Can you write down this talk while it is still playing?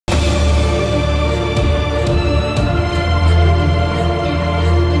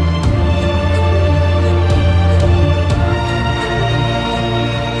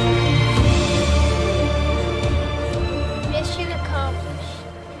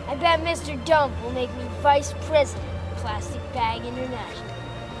bet Mr. Dump will make me Vice President of Plastic Bag International.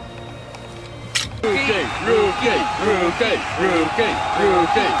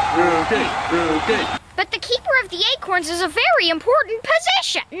 But the keeper of the acorns is a very important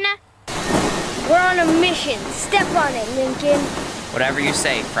position. We're on a mission. Step on it, Lincoln. Whatever you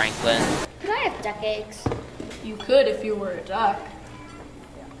say, Franklin. Could I have duck eggs? You could if you were a duck.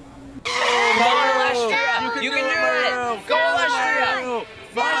 You can do it! Go, Lustria!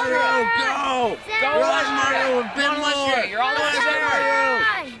 Mario, go! Go, Mario, and Ben Lustria! You're all the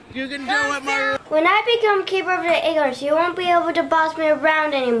way. You can do it, Mario! When I become keeper of the acorns, you won't be able to boss me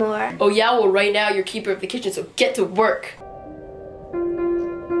around anymore. Oh yeah, well right now you're keeper of the kitchen, so get to work.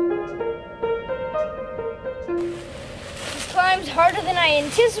 This climb's harder than I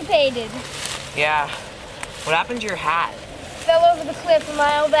anticipated. Yeah. What happened to your hat? Fell over the cliff a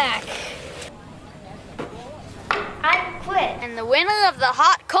mile back. I quit. And the winner of the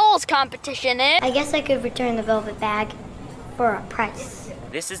hot coals competition is... I guess I could return the velvet bag for a price.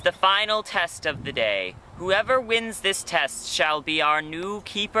 This is the final test of the day. Whoever wins this test shall be our new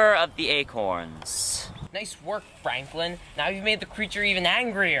keeper of the acorns. Nice work, Franklin. Now you've made the creature even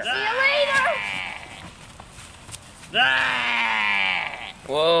angrier. See you later!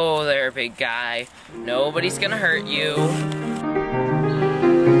 Whoa there, big guy. Nobody's gonna hurt you.